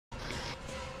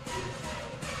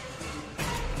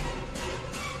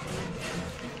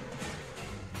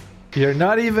You're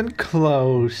not even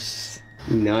close.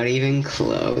 Not even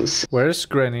close. Where's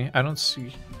Granny? I don't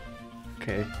see.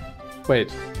 Okay. Wait.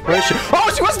 Where is she?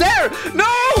 Oh, she was there! No!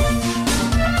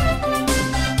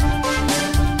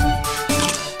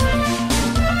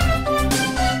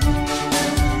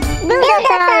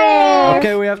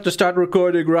 Okay, we have to start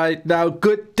recording right now.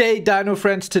 Good day, Dino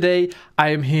friends. Today, I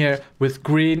am here with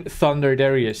Green Thunder.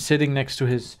 There he is, sitting next to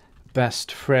his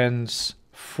best friends,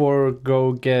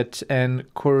 Forgoget and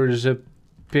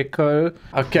Corzipico.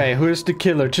 Okay, who is the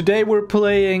killer? Today, we're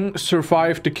playing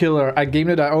Survive the Killer, a game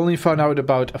that I only found out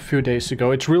about a few days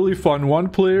ago. It's really fun. One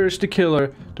player is the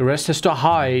killer, the rest has to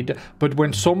hide. But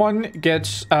when someone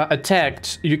gets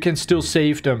attacked, you can still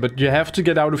save them. But you have to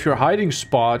get out of your hiding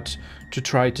spot to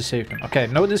try to save them. Okay,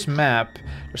 know this map.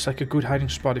 There's like a good hiding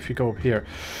spot if you go up here.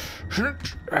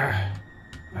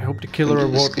 I hope the killer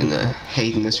I'm won't... just gonna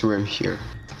hide in this room here.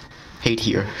 Hide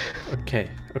here. Okay,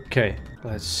 okay.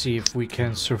 Let's see if we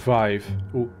can survive.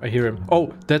 Oh, I hear him.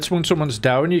 Oh, that's when someone's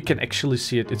down. You can actually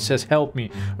see it. It says, help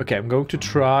me. Okay, I'm going to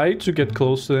try to get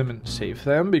close to them and save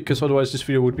them, because otherwise this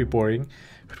video would be boring.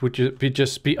 It would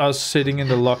just be us sitting in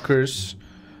the lockers.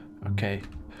 Okay.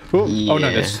 Oh, yeah. Oh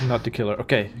no, that's not the killer.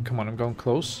 Okay, come on, I'm going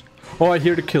close. Oh, I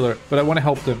hear the killer, but I want to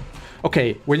help them.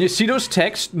 Okay, when you see those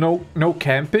texts, no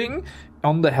camping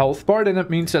on the health bar, then it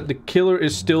means that the killer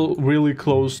is still really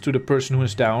close to the person who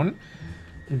is down.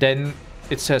 Then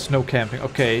it says no camping.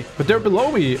 Okay, but they're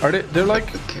below me. Are they? They're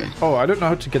like... Okay. Oh, I don't know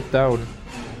how to get down.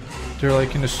 They're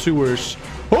like in the sewers.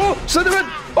 Oh, Slenderman!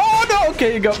 Oh no!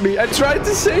 Okay, you got me. I tried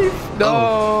to save. No.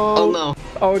 Oh no.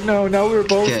 Oh no! Now we're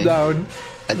both down.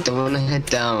 I don't want to head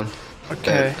down.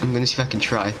 Okay. I'm gonna see if I can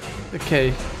try.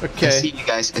 Okay. Okay. I see you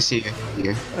guys. I see you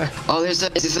here. Oh, there's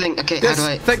this thing. Okay, yes, how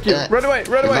do I? Thank you. Run away!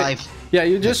 Run away! Revive. Yeah,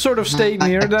 you just sort of stay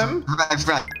near them.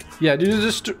 Revive. Yeah, you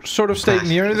just sort of stay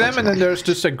near them, and then there's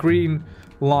just a green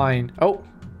line. Oh,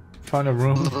 found a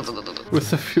room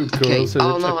with a few girls in it.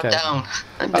 Oh no, okay. I'm down.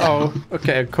 I'm down. Oh,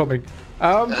 okay, I'm coming.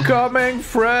 I'm coming,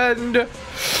 friend.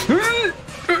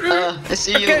 I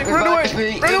see you. Okay, run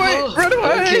away! Run away! Run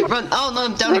away! Okay, run! Oh no,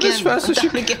 I'm down run again. As fast as you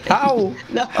can. How?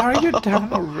 No. Are you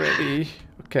down already?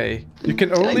 Okay, you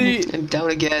can only I'm down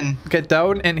again. Get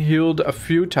down and healed a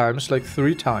few times, like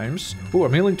 3 times. Oh,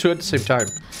 I'm healing 2 at the same time.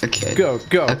 Okay. Go,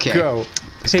 go, okay. go.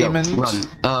 Let's Payment. Go. Run.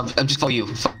 I'm just follow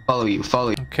you. Follow you.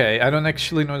 Okay, I don't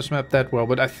actually know this map that well,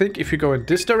 but I think if you go in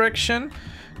this direction,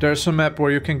 there's a map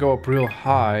where you can go up real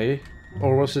high.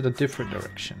 Or was it a different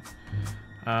direction?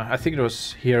 I think it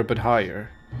was here, but higher.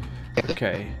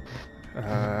 Okay.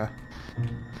 I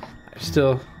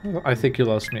think you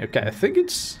lost me. Okay, I think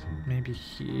it's maybe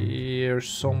here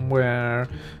somewhere.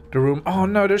 The room. Oh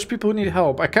no, there's people who need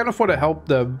help. I kind of want to help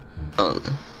them.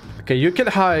 Okay, you can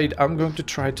hide. I'm going to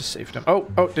try to save them. Oh,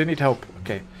 they need help.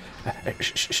 Okay.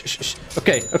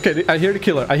 Okay, I hear the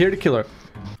killer. I hear the killer.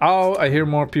 Oh, I hear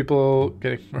more people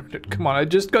getting murdered. Come on, I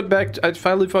just got back. I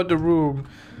finally found the room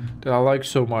that I like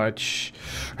so much.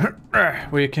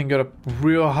 Where you can get up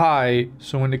real high.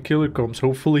 So when the killer comes,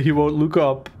 hopefully he won't look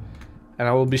up. And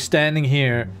I will be standing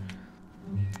here.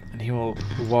 And he will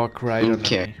walk right under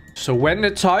me. So when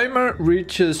the timer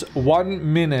reaches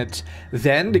 1 minute,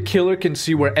 then the killer can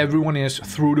see where everyone is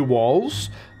through the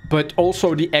walls. But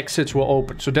also the exits will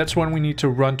open. So that's when we need to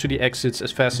run to the exits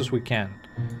as fast as we can.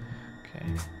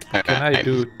 Okay. Can I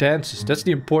do dances? That's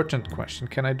the important question.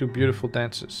 Can I do beautiful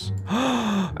dances?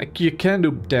 You can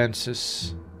do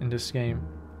dances in this game.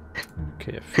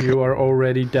 Okay, a few are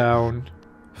already down.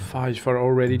 5 are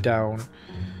already down.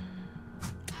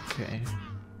 Okay.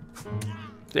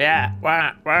 Yeah.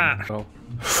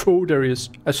 Oh, there he is.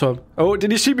 I saw him. Oh,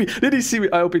 did he see me? Did he see me?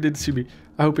 I hope he didn't see me.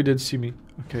 I hope he didn't see me.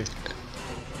 Okay.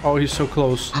 Oh, he's so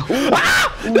close.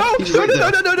 Ah! No!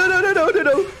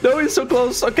 No, he's so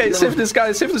close. Okay, no. Save this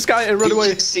guy, and run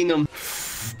away. I've seen him.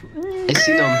 I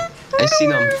seen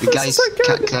him. The guys,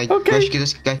 can I rescue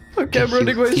this guy? Okay, I'm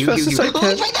running away as fast as I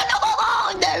can.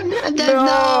 I'm dead.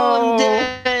 No, I'm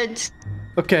dead.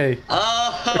 Okay.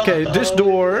 Okay, this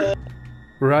door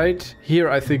right here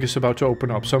I think is about to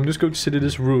open up. So I'm just going to sit in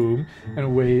this room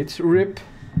and wait. Rip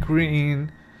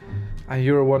Green. And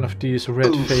you're one of these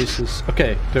red faces.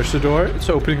 Okay, there's the door. It's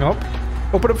opening up.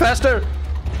 Open up faster!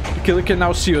 The killer can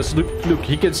now see us. Look,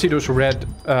 he can see those red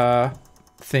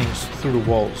things through the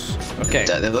walls. Okay.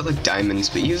 They look like diamonds,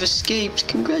 but you've escaped.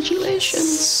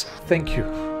 Congratulations. Thank you.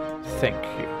 Thank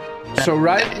you. So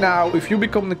right now, if you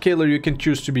become the killer, you can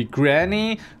choose to be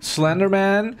Granny,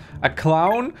 Slenderman, a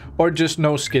clown, or just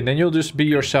no skin. Then you'll just be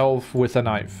yourself with a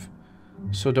knife.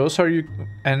 So those are you,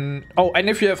 and oh, and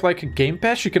if you have like a game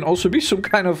pass, you can also be some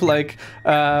kind of like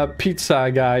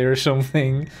pizza guy or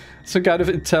something, some kind of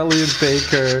Italian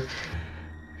baker.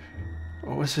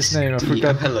 What was his name? I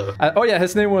forgot. Hello. Oh yeah,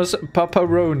 his name was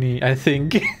Pepperoni, I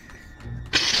think.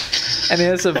 And he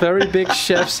has a very big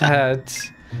chef's hat.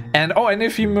 And oh, and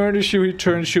if he murders you, he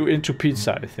turns you into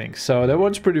pizza, I think. So that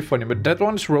one's pretty funny. But that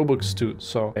one's Roblox too.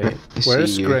 So okay.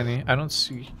 Where's Granny? I don't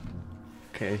see.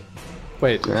 Okay.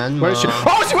 Wait. Grandma. Where is she?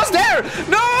 Oh, she was there!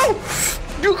 No!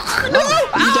 No!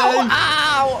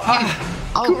 Ow!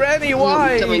 Ow! Oh, Granny,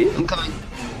 why? I'm coming.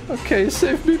 Okay,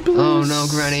 save me, please. Oh no,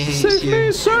 Granny hates Save you.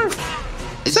 me, sir.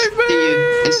 Save me!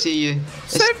 I see you.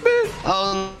 Save me!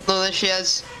 Oh no, there she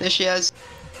is. There she is.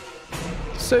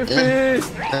 Save me!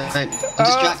 Alright,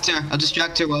 I'll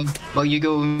distract her while you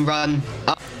go and run.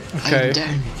 Oh, Okay. I'm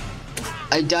down.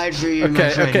 I died for you, my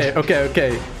friend.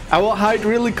 Okay. I will hide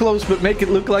really close, but make it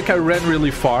look like I ran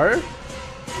really far.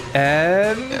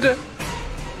 And...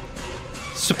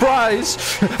 Surprise!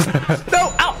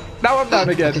 No! Ow! Now I'm down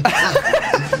again.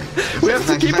 We have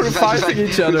to keep reviving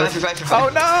each other. Oh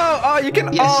no! Oh, you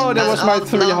can... Oh, that was my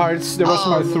 3 hearts. That was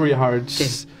my 3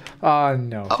 hearts. Oh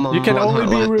no. You can only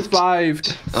be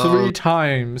revived 3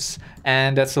 times.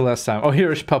 And that's the last time. Oh,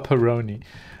 here's Pepperoni.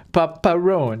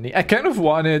 Pepperoni. I kind of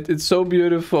want it. It's so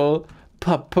beautiful.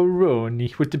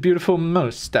 Pepperoni with the beautiful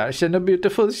mustache and a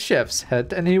beautiful chef's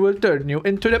hat, and he will turn you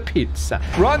into the pizza.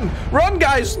 Run! Run,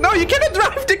 guys! No, you cannot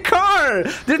drive the car!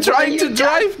 They're trying to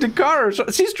drive the car. So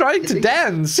she's trying to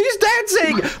dance. She's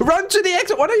dancing! Run to the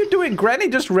exit! What are you doing? Granny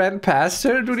just ran past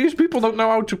her. Do these people don't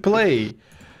know how to play?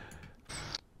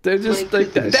 They're just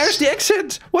like, there's the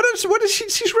exit. What is she?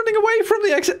 She's running away from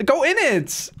the exit. Go in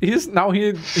it. He's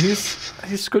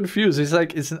confused. He's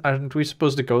like, aren't we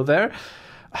supposed to go there?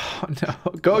 Oh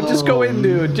no! Just go in,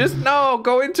 dude. Just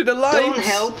go into the light. Don't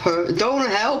help her. Don't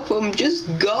help him. Just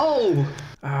go.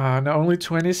 No, only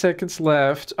 20 seconds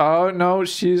left. Oh no,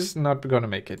 she's not gonna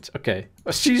make it. Okay,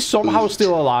 she's somehow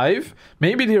still alive.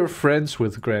 Maybe they're friends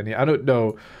with Granny. I don't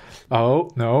know.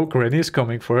 Oh no, Granny is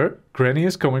coming for her. Granny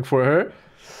is coming for her.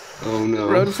 Oh no.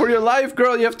 Run for your life,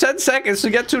 girl. You have 10 seconds to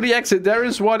get to the exit. There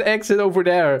is one exit over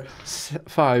there.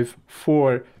 5,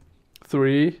 4,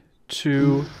 3,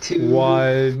 2,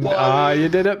 1. Ah, you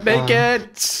didn't make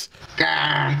it.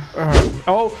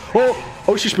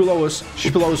 Oh, she's below us.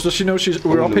 She's below us. Does she know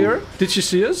we're up here? Did she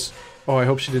see us? Oh, I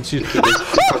hope she didn't see us.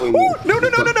 No,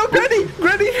 Granny!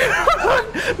 Granny!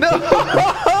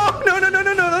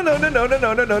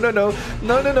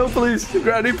 No, please.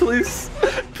 Granny, please.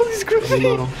 Please,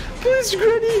 Granny. Please,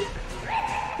 Granny.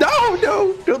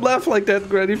 No, don't laugh like that,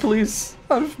 Granny, please.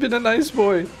 I've been a nice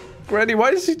boy. Granny, why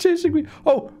is she chasing me?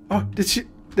 Oh, did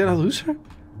I lose her?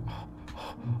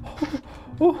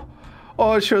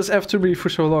 Oh, she was after me for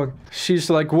so long. She's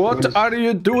like, what are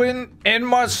you doing in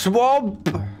my swamp?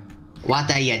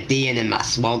 What are you doing in my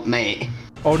swamp, mate?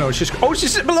 Oh no, she's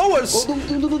below us! Run!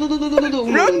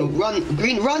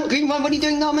 Green, run! What are you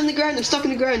doing? No, I'm in the ground. I'm stuck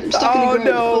in the ground. Oh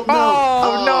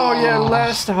no, your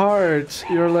last heart.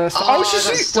 Your last heart.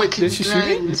 Oh, wait, did she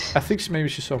see me? I think maybe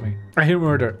she saw me. I hear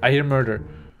murder.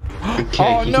 Okay,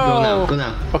 oh no! Go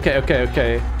now. Okay.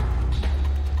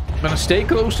 I'm gonna stay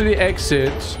close to the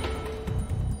exit.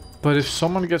 But if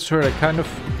someone gets hurt,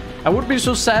 I would be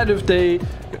so sad if they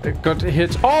got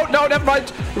hit. Oh no, never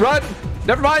mind. Run!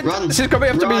 Never mind. Run. She's coming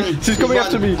after me. She's coming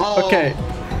after me. Oh. Okay.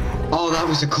 Oh, that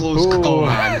was a close call,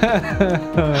 man.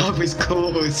 That was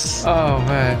close. Oh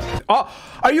man. Oh,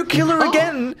 are you killer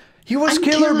again? He was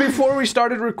killer before we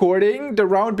started recording, the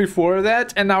round before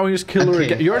that, and now he's killer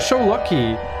again. You're so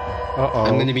lucky. Uh-oh.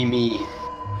 I'm gonna be me.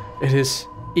 It is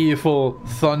evil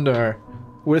Thunder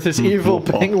with his evil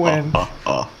penguin.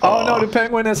 Oh no, the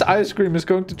penguin has ice cream. Is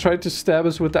going to try to stab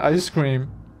us with the ice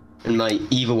cream. And my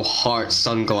evil heart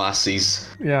sunglasses.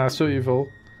 Yeah, so evil.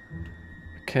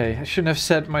 Okay, I shouldn't have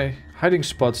set my hiding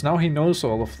spots. Now he knows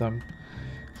all of them.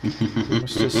 We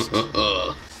must just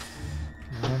run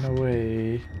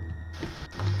away.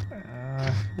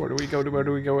 Where do we go?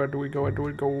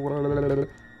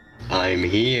 I'm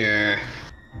here.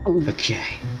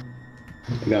 Okay.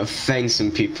 I gotta find some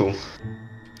people.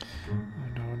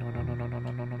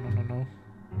 No.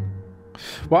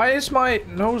 Why is my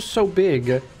nose so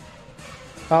big?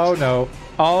 Oh no.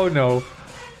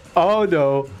 I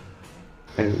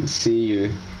don't see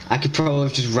you. I could probably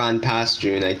have just ran past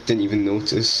you and I didn't even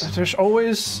notice. There's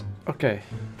always... Okay.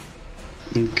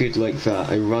 I'm good like that.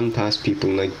 I run past people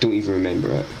and I don't even remember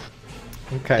it.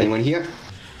 Okay. Anyone here?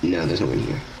 No, there's no one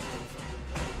here.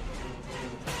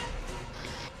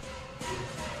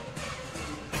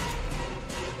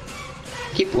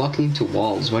 I keep walking into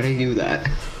walls. Why do I do that?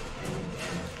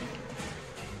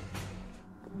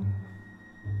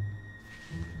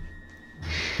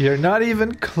 You're not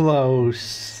even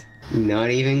close.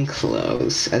 Not even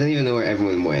close. I don't even know where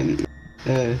everyone went.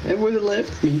 It would have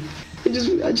left me. I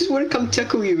just want to come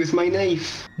tickle you with my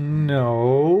knife.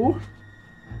 No.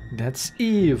 That's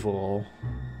evil.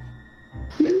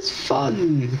 It's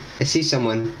fun. I see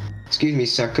someone. Excuse me,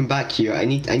 sir. Come back here. I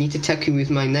need to tickle you with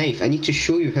my knife. I need to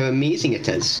show you how amazing it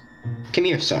is. Come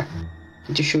here, sir. I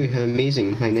need to show you how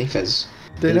amazing my knife is.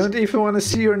 They don't even want to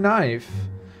see your knife.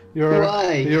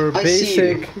 Your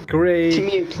basic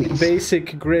gray,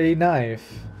 basic gray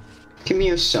knife. Come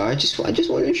here, sir. I just want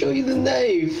to show you the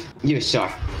knife. You, sir.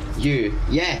 You.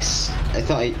 Yes. I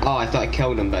thought I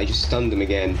killed him, but I just stunned him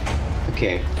again.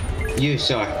 Okay. You,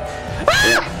 sir.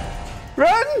 Yeah.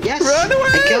 Run! Yes! Run away!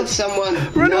 I killed someone!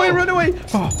 Run away, run away!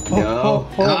 No!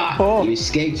 You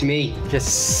escaped me!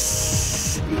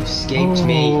 Yes! You escaped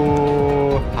me!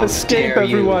 Escape,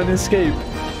 everyone! Escape!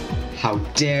 How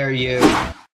dare you!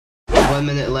 1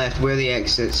 minute left. Where are the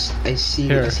exits? I see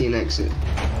an exit.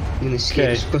 I'm gonna escape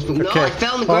as possible. No, I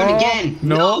fell on the ground again!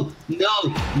 No!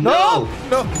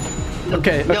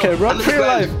 Okay, run for your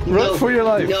life! Run for your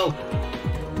life! No!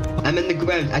 I'm in the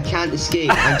ground. I can't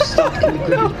escape. I'm stuck in the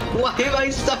ground. Why am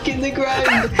I stuck in the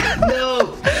ground?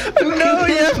 No! No,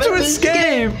 you have to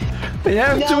escape! You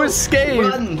have to escape!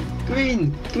 Run!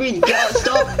 Green! Get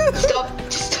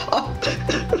out! Stop!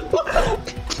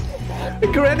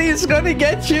 Granny is gonna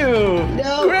get you!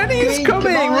 No! Granny is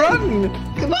coming! Run!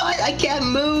 Come on! I can't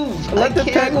move! Let the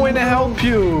penguin help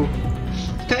you!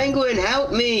 Penguin,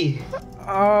 help me!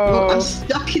 Oh. I'm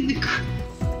stuck in the ground.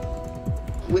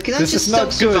 Can I this just is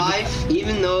not still good. survive,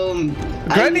 even though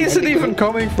Granny isn't even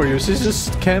coming for you. She's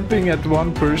just camping at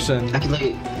one person.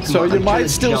 So you might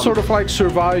still sort of like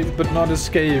survive, but not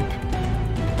escape.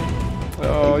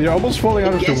 Oh, you're almost falling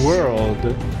out of the world.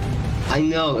 I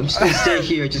know. I'm just gonna stay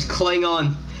here. Just cling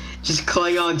on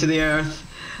to the earth.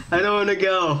 I don't want to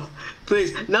go.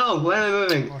 Please, no. Why am I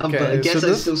moving? Okay, I guess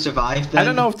I still survived. Then. I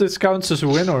don't know if this counts as a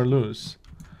win or lose.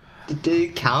 Did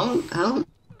it count?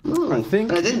 I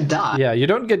think I didn't die. Yeah, you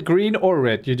don't get green or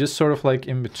red. You're just sort of like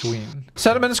in between.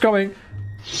 Slenderman is coming.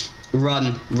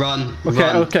 Run.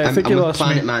 Okay. I think you lost me.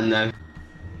 I'm a planet man now.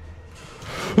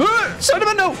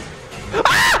 Slenderman, no!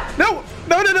 Ah! No!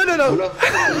 No!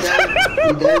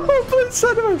 Please,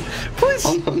 Slenderman! Please!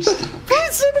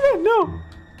 Please, Slenderman, no!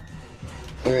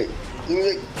 Alright.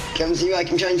 Come see you, I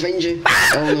can try and find you.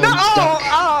 Oh no, I'm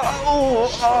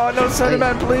stuck. No,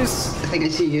 Slenderman, please. I think I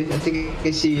see you.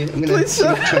 I'm gonna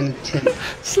try and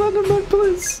Slenderman,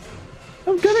 please.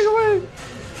 I'm getting away.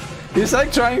 He's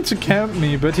like trying to camp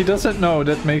me, but he doesn't know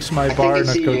that makes my bar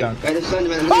not go down. Right,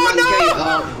 Slenderman.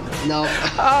 No!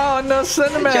 Oh no,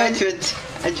 Slenderman.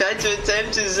 I tried to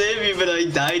attempt to save you, but I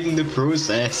died in the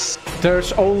process.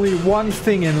 There's only one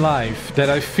thing in life that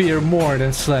I fear more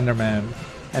than Slenderman.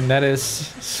 And that is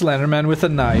Slenderman with a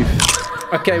knife.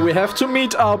 Okay, we have to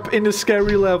meet up in the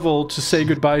scary level to say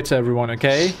goodbye to everyone,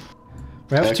 okay?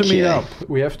 We have to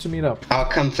meet up. I'll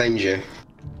come find you.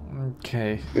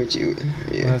 Okay.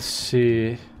 Let's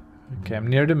see. Okay, I'm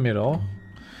near the middle.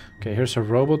 Okay, here's a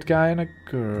robot guy and a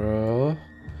girl.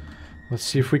 Let's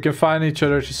see if we can find each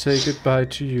other to say goodbye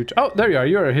to you. Oh, there you are.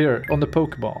 You're here on the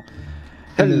Pokeball.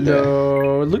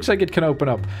 Hello. It looks like it can open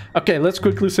up. Okay, let's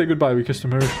quickly say goodbye because the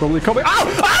mirror is probably coming. Oh,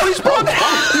 he spawned!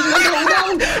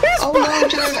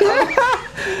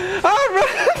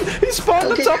 He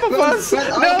spawned on top of us!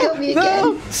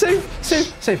 No! Save!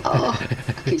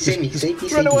 Okay, save me.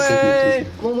 Run away!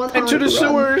 Into the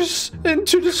sewers!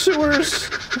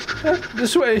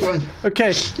 This way.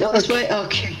 Okay. No, this way.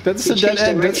 Okay. That's the dead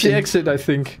end. That's the exit, I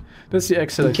think.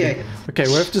 Okay,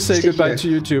 we have to say goodbye to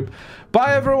YouTube.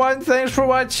 Bye, everyone. Thanks for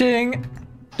watching.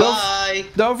 Bye.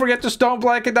 Don't forget to stomp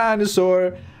like a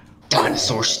dinosaur.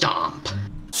 Dinosaur stomp.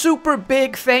 Super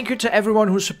big thank you to everyone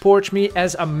who supports me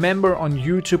as a member on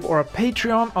YouTube or a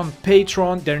Patreon on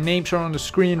Patreon. Their names are on the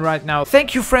screen right now.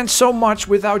 Thank you, friends, so much.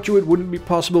 Without you, it wouldn't be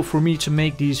possible for me to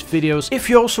make these videos. If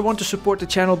you also want to support the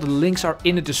channel, the links are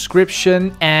in the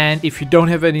description. And if you don't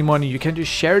have any money, you can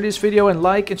just share this video and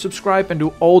like and subscribe and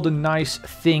do all the nice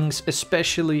things,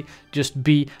 especially just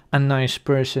be a nice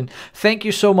person. Thank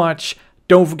you so much.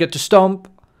 Don't forget to stomp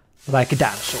like a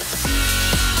dinosaur.